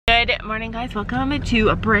Good morning, guys. Welcome to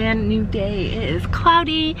a brand new day. It is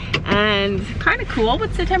cloudy and kind of cool.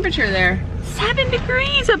 What's the temperature there? 7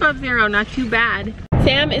 degrees above zero, not too bad.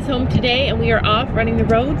 Sam is home today and we are off running the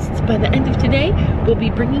roads. By the end of today, we'll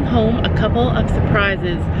be bringing home a couple of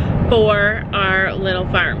surprises for our little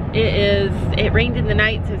farm. It rained in the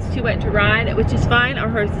night, so it's too wet to ride, which is fine. Our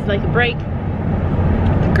horse is like a break.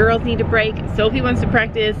 The girls need a break. Sophie wants to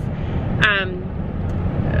practice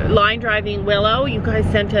line driving Willow. You guys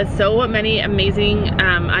sent us so many amazing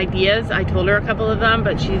ideas. I told her a couple of them,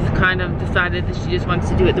 but she's kind of decided that she just wants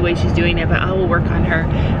to do it the way she's doing it, but I will work on her.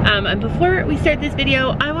 And before we start this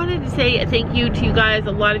video, I wanted to say thank you to you guys,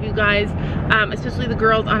 a lot of you guys, especially the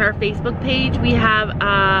girls on our Facebook page. We have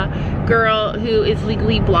a girl who is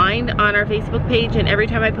legally blind on our Facebook page, and every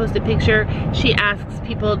time I post a picture, she asks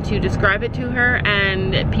people to describe it to her,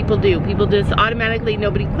 and people do. People just automatically,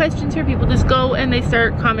 nobody questions her, people just go and they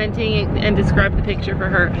start commenting and describe the picture for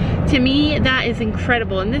her. To me, that is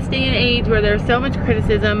incredible. In this day and age where there's so much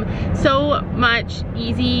criticism, so much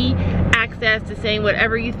easy access to saying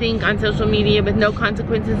whatever you think on social media with no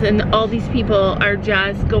consequences, and all these people are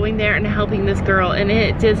just going there and helping this girl, and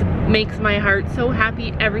it just makes my heart so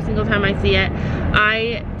happy every single time I see it.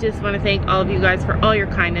 I just want to thank all of you guys for all your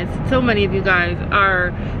kindness. So many of you guys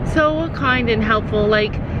are so kind and helpful.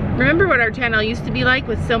 Like, remember what our channel used to be like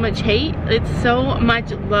with so much hate? It's so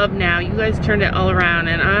much love now. You guys turned it all around,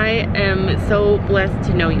 and I am so blessed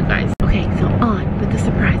to know you guys. Okay, so on with the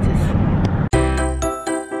surprises.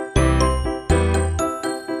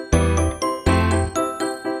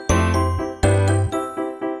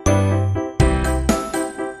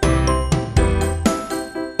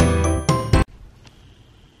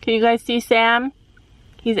 Can you guys see Sam?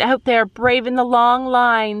 He's out there braving the long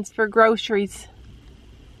lines for groceries.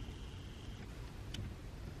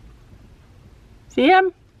 See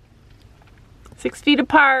him? 6 feet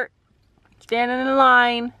apart, standing in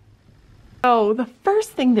line. Oh, the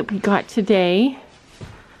first thing that we got today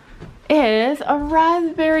is a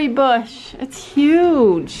raspberry bush. It's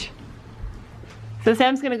huge. So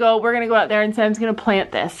Sam's gonna go, we're gonna go out there and Sam's gonna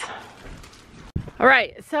plant this. All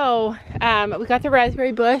right, so we got the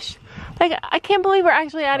raspberry bush. Like, I can't believe we're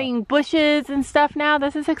actually adding bushes and stuff now.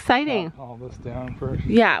 This is exciting. Chop all this down first.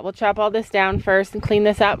 Yeah, we'll chop all this down first and clean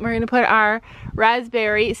this up. We're gonna put our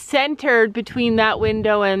raspberry centered between that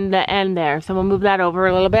window and the end there. So we'll move that over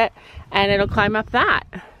a little bit and it'll climb up that.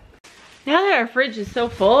 Now that our fridge is so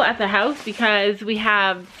full at the house because we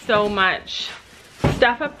have so much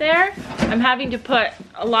stuff up there, I'm having to put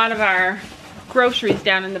a lot of our groceries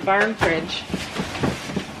down in the barn fridge.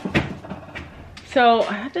 So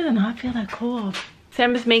that does not feel that cold.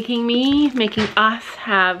 Sam is making us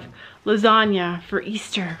have lasagna for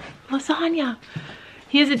Easter. Lasagna.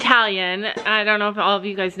 He is Italian. I don't know if all of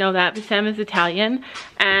you guys know that, but Sam is Italian,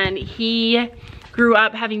 and he grew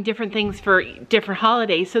up having different things for different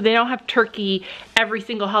holidays. So they don't have turkey every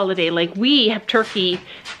single holiday. Like we have turkey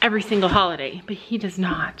every single holiday, but he does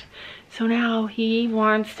not. So now he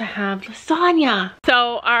wants to have lasagna.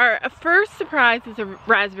 So our first surprise is a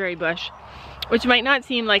raspberry bush, which might not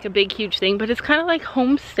seem like a big, huge thing, but it's kind of like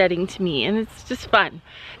homesteading to me, and it's just fun.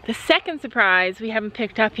 The second surprise we haven't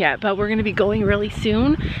picked up yet, but we're gonna be going really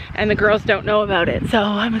soon, and the girls don't know about it. So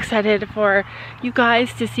I'm excited for you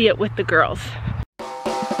guys to see it with the girls.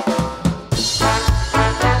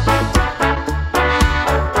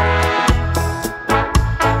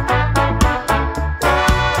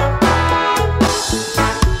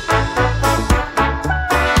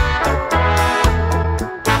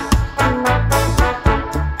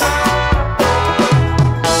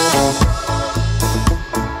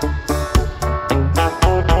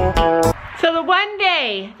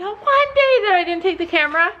 The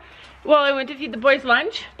camera. Well, I went to feed the boys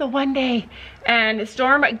lunch the one day, and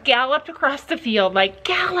Storm galloped across the field, like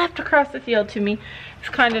galloped across the field to me. It's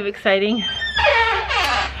kind of exciting.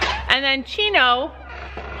 And then Chino,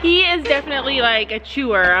 he is definitely like a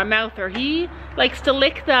chewer, a mouther. He likes to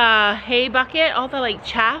lick the hay bucket, all the like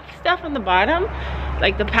chaff stuff on the bottom,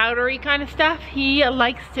 like the powdery kind of stuff. He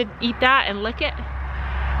likes to eat that and lick it.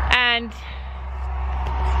 And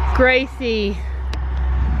Gracie,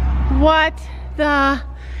 what the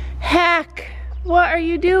heck? What are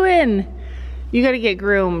you doing? You gotta get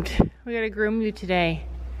groomed. We gotta groom you today.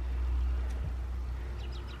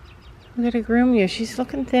 We gotta groom you. She's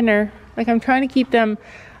looking thinner. Like, I'm trying to keep them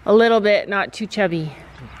a little bit not too chubby.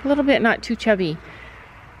 A little bit not too chubby.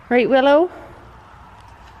 Right, Willow?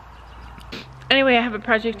 Anyway, I have a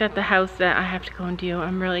project at the house that I have to go and do.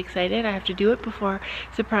 I'm really excited. I have to do it before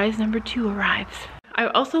surprise number 2 arrives. I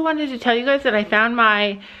also wanted to tell you guys that I found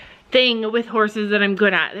my thing with horses that I'm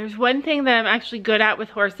good at. There's one thing that I'm actually good at with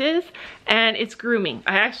horses, and it's grooming.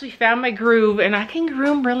 I actually found my groove, and I can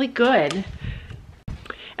groom really good.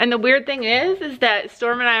 And the weird thing is that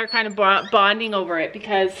Storm and I are kind of bonding over it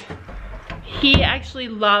because he actually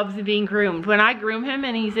loves being groomed. When I groom him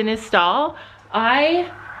and he's in his stall,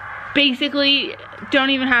 I basically don't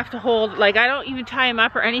even have to hold, like I don't even tie him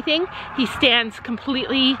up or anything. He stands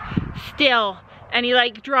completely still and he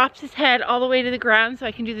like drops his head all the way to the ground so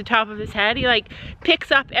I can do the top of his head. He like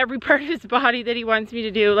picks up every part of his body that he wants me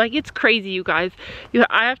to do. Like, it's crazy, you guys.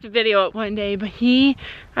 I have to video it one day, but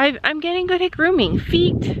I'm getting good at grooming.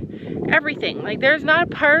 Feet, everything. Like, there's not a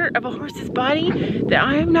part of a horse's body that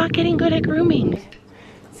I'm not getting good at grooming.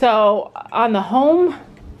 So on the home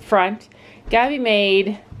front, Gabby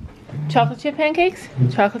made chocolate chip pancakes.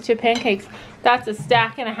 Chocolate chip pancakes. That's a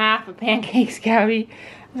stack and a half of pancakes, Gabby.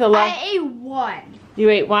 A lot. I ate one. You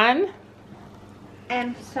ate one?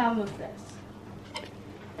 And some of this.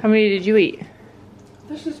 How many did you eat?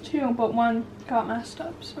 This is 2, but one got messed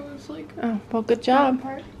up, so it's like. Oh, well, good job.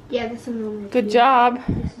 Yeah, this is one. Good job.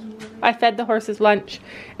 I fed the horses lunch,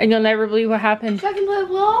 and you'll never believe what happened. Second play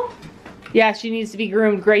blow? Yeah, she needs to be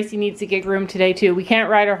groomed. Gracie needs to get groomed today too. We can't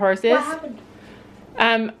ride our horses. What happened?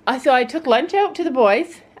 So I took lunch out to the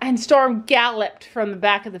boys, and Storm galloped from the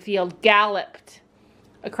back of the field. Galloped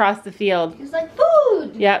across the field. He's like,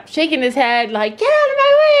 food! Yep, shaking his head like, get out of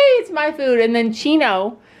my way, it's my food. And then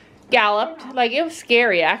Chino galloped, like it was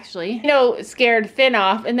scary actually. Chino scared Finn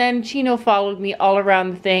off, and then Chino followed me all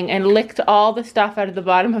around the thing and licked all the stuff out of the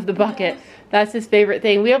bottom of the bucket. That's his favorite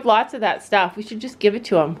thing. We have lots of that stuff. We should just give it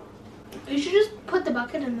to him. You should just put the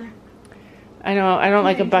bucket in there. I know, I don't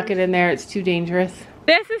like a bucket in there. It's too dangerous.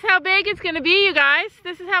 This is how big it's gonna be, you guys.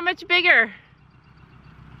 This is how much bigger.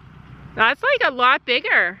 That's like a lot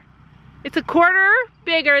bigger. It's a quarter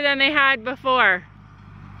bigger than they had before.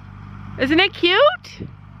 Isn't it cute?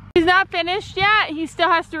 He's not finished yet. He still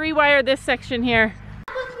has to rewire this section here.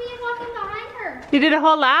 Look, me walking behind her. You did a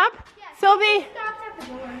whole lap? Yes. Sylvie? Stopped at the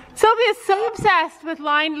door. Sylvie is so obsessed with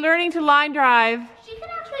learning to line drive. She can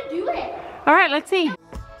actually do it. All right, let's see.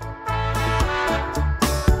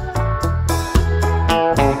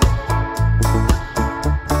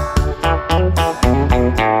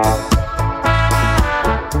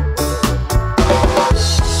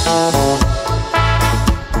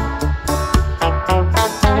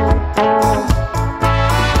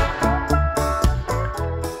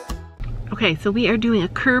 Okay, so we are doing a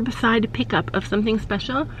curbside pickup of something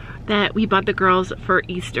special that we bought the girls for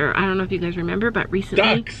Easter. I don't know if you guys remember, but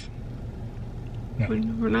recently... Ducks. No.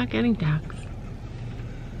 We're not getting ducks.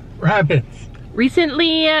 Rabbits.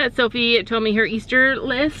 Recently, Sophie told me her Easter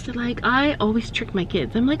list. Like, I always trick my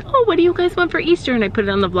kids. I'm like, oh, what do you guys want for Easter? And I put it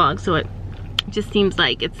on the vlog, so it just seems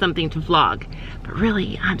like it's something to vlog. But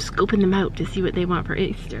really, I'm scoping them out to see what they want for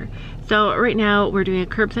Easter. So right now, we're doing a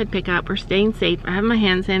curbside pickup. We're staying safe. I have my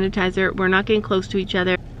hand sanitizer. We're not getting close to each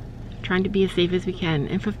other. Trying to be as safe as we can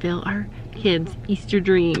and fulfill our kids' Easter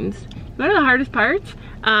dreams. One of the hardest parts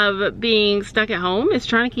of being stuck at home is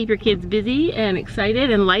trying to keep your kids busy and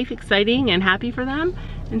excited and life exciting and happy for them.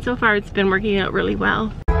 And so far, it's been working out really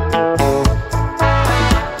well.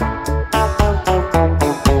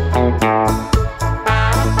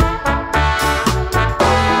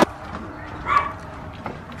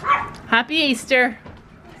 Happy Easter.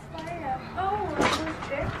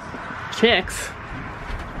 Oh, Chicks.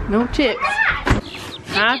 No chicks.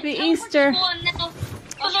 Happy Easter.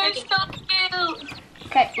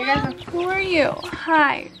 okay, you guys are. Who are you?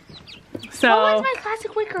 Hi. So Oh, what's my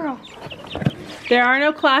classic white girl? there are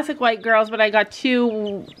no classic white girls, but I got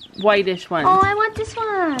 2 whitish ones. Oh, I want this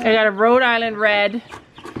one. I got a Rhode Island red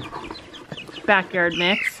backyard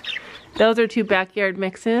mix. Those are 2 backyard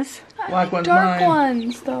mixes. Black one's Dark mine.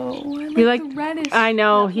 ones, though. I You like? the reddish. I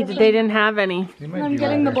know they didn't have any. You might I'm be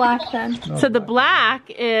getting the right. black then. No, So the black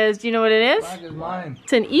is, do you know what it is? Black is mine.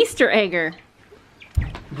 It's an Easter egger.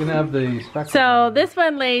 You can have the spectrum. So this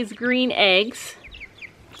one lays green eggs.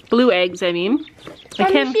 Blue eggs, I mean.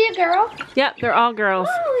 Let me see a girl. Yep, they're all girls.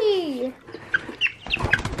 Chloe.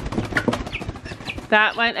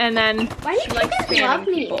 That one, and then Why do you guys love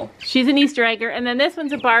me? she's an Easter egger, and then this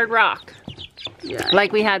one's a barred rock. Yeah.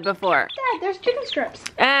 Like we had before. Dad, there's chicken strips.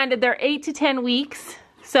 And they're 8 to 10 weeks,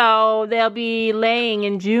 so they'll be laying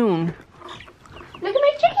in June. Look at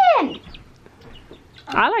my chicken.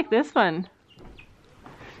 I like this one.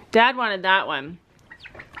 Dad wanted that one.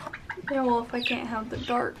 Yeah, well, if I can't have the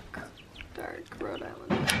dark Rhode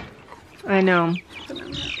Island. I know. Then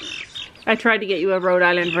I'm happy. I tried to get you a Rhode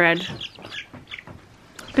Island red.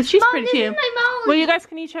 But she's Mom, pretty this too. is my mom. Well, you guys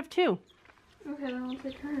can each have 2. Okay, then I'll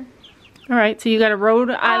take her. All right, so you got a Rhode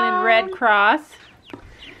Island Red Cross,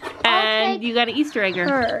 and take you got an Easter egger.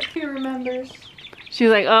 Her. She remembers. She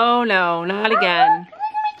was like, oh no, not again. Look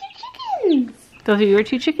at my 2 chickens. Those are your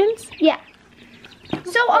 2 chickens? Yeah.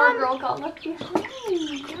 So Our girl got lucky.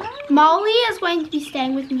 Molly is going to be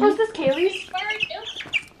staying with me. Oh, is this Kaylee's?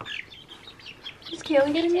 Is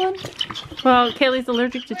Kaylee getting one? Well, Kaylee's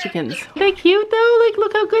allergic to chickens. They cute though, like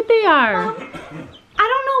look how good they are. I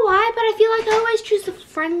don't know why, but I feel like I always choose the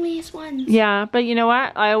friendliest ones. Yeah, but you know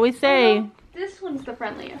what? I always say, This one's the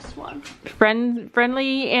friendliest one.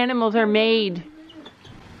 friendly animals are made.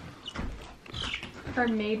 Are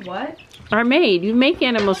made what? Are made. You make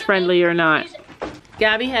animals friendly or not.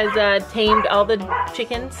 Gabby has tamed all the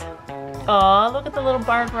chickens. Aw, look at the little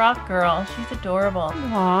barred rock girl. She's adorable.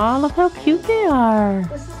 Aw, look how cute they are.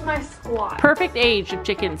 This is my squad. Perfect age of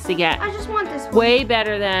chickens to get. I just want this one. Way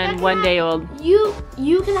better than 1 day old. You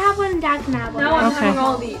can have one and Dad can have one. No, I'm Okay. having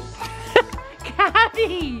all these.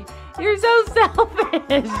 Gabby, you're so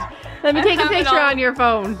selfish. Let me take a have it picture all. on your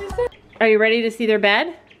phone. Are you ready to see their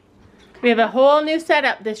bed? We have a whole new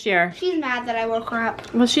setup this year. She's mad that I woke her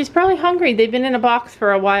up. Well, she's probably hungry. They've been in a box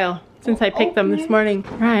for a while since I picked them this morning.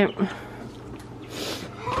 Right.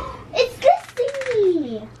 It's this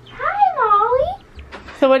thingy. Hi, Molly.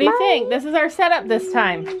 So what do you think? This is our setup this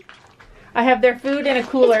time. I have their food in a It's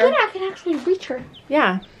cooler. good I can actually reach her.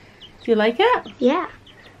 Yeah. Do you like it? Yeah.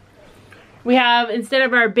 We have, instead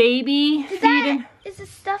of our baby feeding. Is this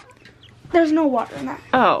stuff? There's no water in that.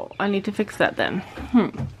 Oh, I need to fix that then.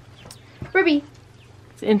 Ruby.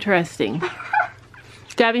 It's interesting.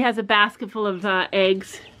 Gabby has a basket full of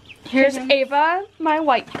eggs. Here's Ava, my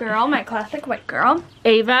white girl, my classic white girl.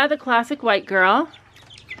 Ava, the classic white girl.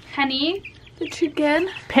 Penny, the chicken.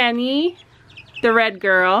 Penny, the red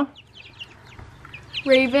girl.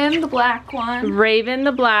 Raven, the black one. Raven,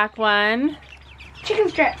 the black one. Chicken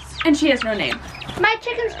strips. And she has no name. My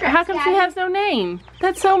chicken strips. How come she Daddy. has no name?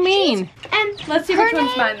 That's so mean. And Let's see her which one's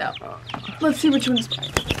name- mine though. Let's see which one's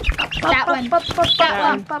mine. That one.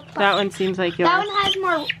 That one seems like yours. That one has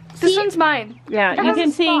more. This See? one's mine. Yeah, That you has can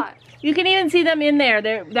a see. spot. You can even see them in there.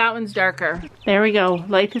 That one's darker. There we go.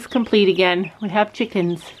 Life is complete again. We have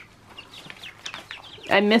chickens.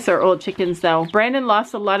 I miss our old chickens though. Brandon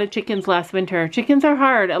lost a lot of chickens last winter. Chickens are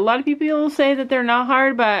hard. A lot of people say that they're not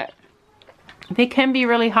hard, but they can be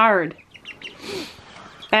really hard.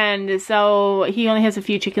 And so he only has a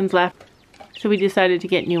few chickens left. So we decided to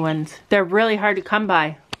get new ones. They're really hard to come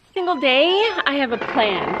by. Single day, I have a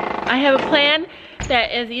plan. I have a plan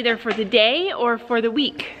that is either for the day or for the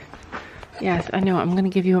week. Yes, I know. I'm gonna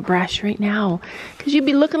give you a brush right now because you'd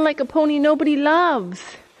be looking like a pony nobody loves.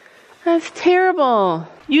 That's terrible.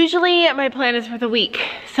 Usually my plan is for the week.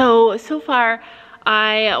 So far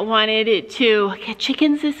I wanted to get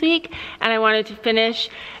chickens this week and I wanted to finish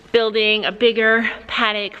building a bigger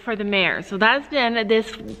paddock for the mares. So that's been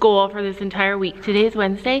this goal for this entire week. Today is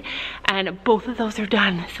Wednesday and both of those are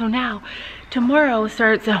done. So now tomorrow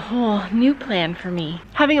starts a whole new plan for me.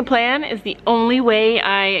 Having a plan is the only way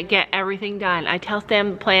I get everything done. I tell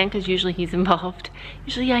Sam the plan because usually he's involved.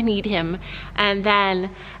 Usually I need him. And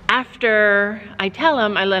then after I tell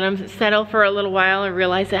him, I let him settle for a little while and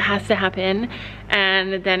realize it has to happen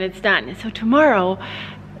and then it's done. So tomorrow,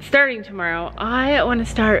 starting tomorrow, I want to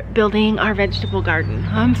start building our vegetable garden.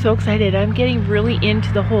 I'm so excited. I'm getting really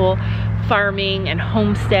into the whole farming and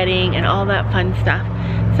homesteading and all that fun stuff.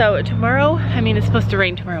 So tomorrow, I mean it's supposed to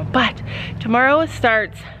rain tomorrow, but tomorrow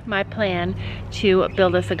starts my plan to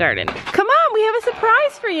build us a garden. Come on, we have a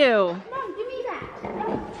surprise for you. Mom, give me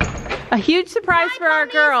that. A huge surprise for our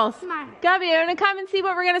girls. Mine. Gabby, you wanna come and see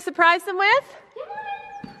what we're gonna surprise them with?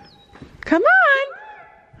 Come on.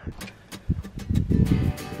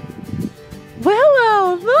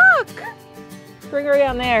 Willow, look. Bring her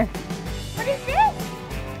down there. What is this?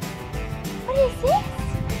 What is this?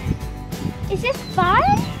 Is this fun?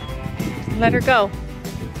 Let her go.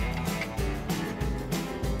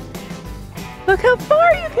 Look how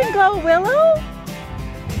far you can go, Willow.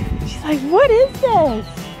 She's like, what is this?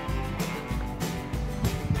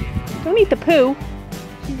 Don't eat the poo.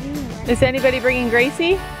 Is anybody bringing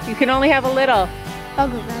Gracie? You can only have a little. I'll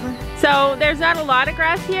go grab her. So there's not a lot of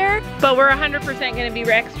grass here, but we're 100% going to be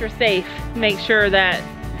extra safe. Make sure that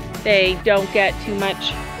they don't get too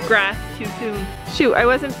much grass too soon. Shoot, I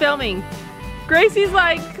wasn't filming. Gracie's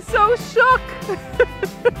like so shook.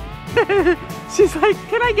 She's like,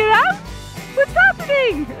 can I get out? What's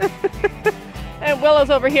happening? And Willow's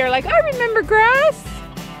over here like, I remember grass.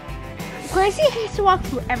 Gracie has to walk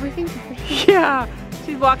through everything. Yeah,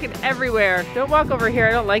 she's walking everywhere. Don't walk over here.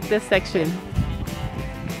 I don't like this section.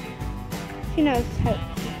 She knows how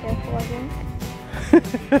to be careful, I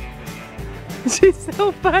think. She's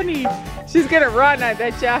so funny. She's gonna run, I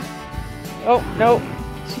betcha. Oh, no.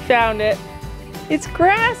 She found it. It's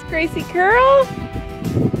grass, Gracie girl.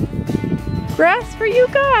 Grass for you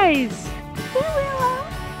guys.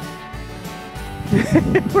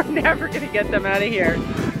 We're never gonna get them out of here.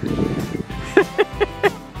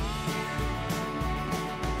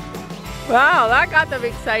 Wow, that got them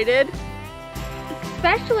excited.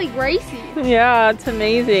 Especially Gracie. Yeah, it's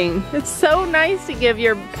amazing. It's so nice to give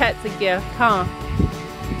your pets a gift, huh?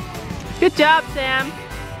 Good job, Sam.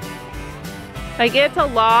 Like, it's a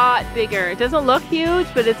lot bigger. It doesn't look huge,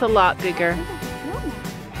 but it's a lot bigger.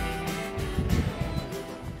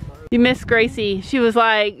 You missed Gracie. She was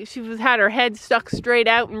like, had her head stuck straight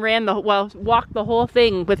out and walked the whole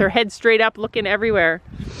thing with her head straight up, looking everywhere.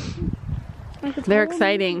 They're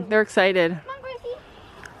exciting. They're excited. Come on, Gracie.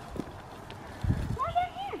 Come on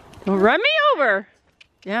down here. Well, run me over.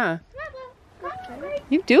 Yeah. Come on, Gracie.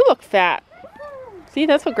 You do look fat. See,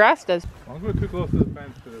 that's what grass does. Don't go too close to the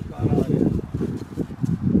fence because it's not on yet.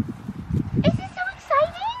 Is this so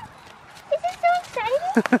exciting? Is this so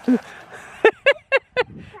exciting?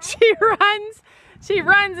 She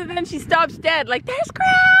runs and then she stops dead like, there's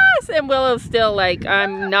grass! And Willow's still like,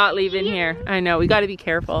 I'm not leaving here. I know, we gotta be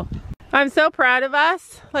careful. I'm so proud of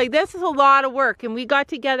us. Like, this is a lot of work and we got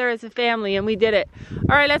together as a family and we did it.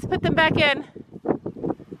 All right, let's put them back in.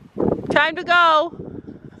 Time to go.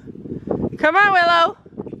 Come on, Willow.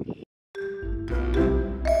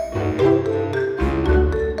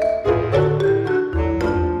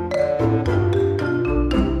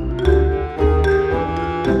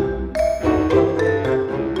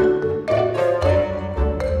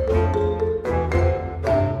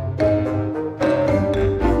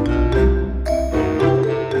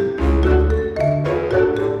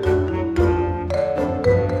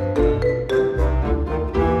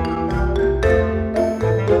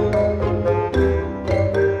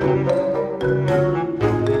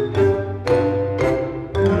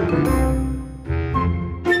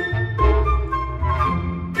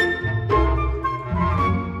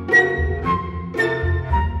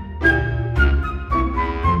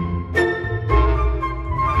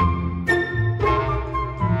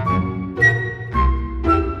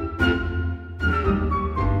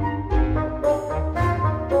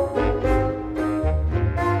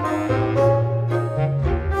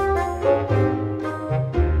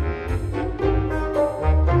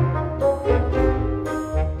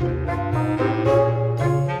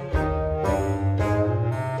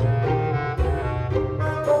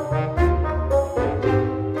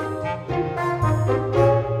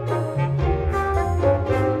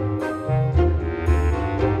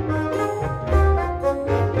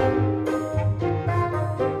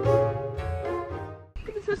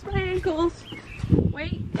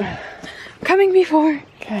 Coming before.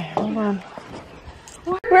 Okay, hold on.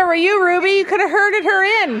 Where were you, Ruby? You could have herded her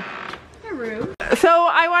in. Hey, Rube. So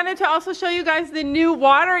I wanted to also show you guys the new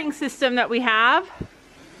watering system that we have.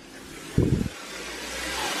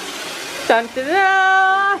 Dun,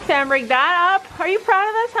 da, da. Sam rigged that up. Are you proud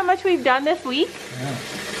of us how much we've done this week? Yeah.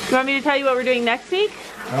 You want me to tell you what we're doing next week?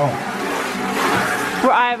 Oh.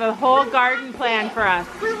 Well, I have a whole garden plan for us.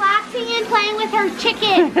 Relaxing and playing with her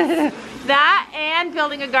chicken. That and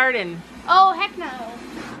building a garden. Oh, heck no.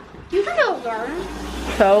 You can build a garden.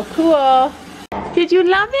 So cool. Did you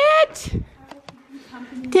love it?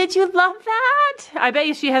 Did you love that? I bet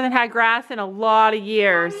you she hasn't had grass in a lot of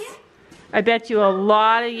years. I bet you a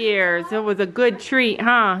lot of years. It was a good treat,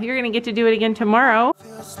 huh? You're gonna get to do it again tomorrow.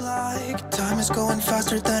 Feels like time is going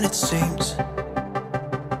faster than it seems.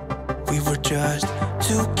 We were just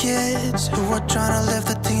two kids who were trying to live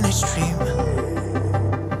the teenage dream.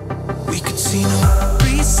 We could see no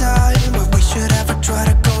reason why we should ever try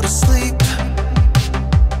to go to sleep.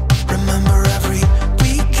 Remember every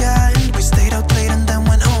weekend we stayed out late and then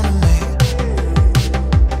went home to me.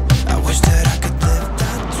 I wish that I could live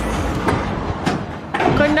that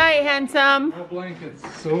dream. Good night, handsome. No blankets,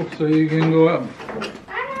 so you can go up.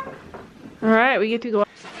 All right, we get to go.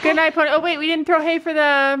 Good night, Pony. Oh wait, we didn't throw hay for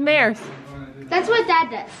the mares. That's what Dad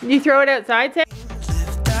does. You throw it outside, Sam?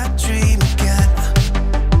 Live that dream again.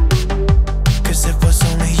 'Cause it was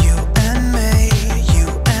only you and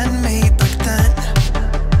me back then.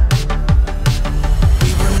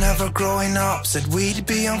 We were never growing up, said we'd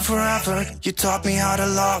be young forever. You taught me how to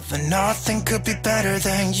love, and nothing could be better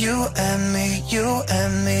than you and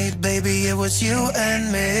me, baby, it was you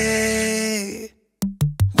and me.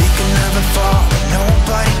 We could never fall,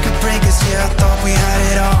 nobody could break us, yeah, I thought we had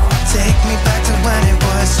it all. Take me back to when it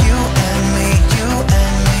was you and me,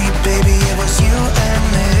 baby, it was you and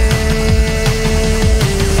me.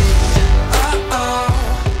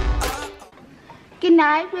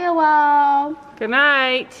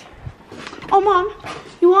 night. Oh, Mom,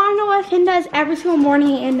 you want to know what Finn does every single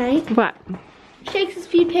morning and night? What? Shakes his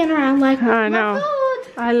feed pan around like, I know. "My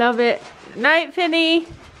food." I love it. Night, Finny.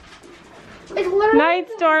 It's literally. Night,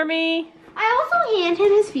 Stormy. I also hand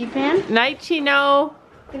him his feed pan. Night, Chino.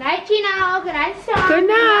 Good night, Gino. Good night, Storm. Good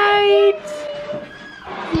night.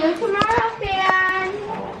 See you tomorrow,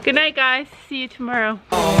 Fan. Good night, guys. See you tomorrow.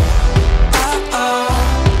 Oh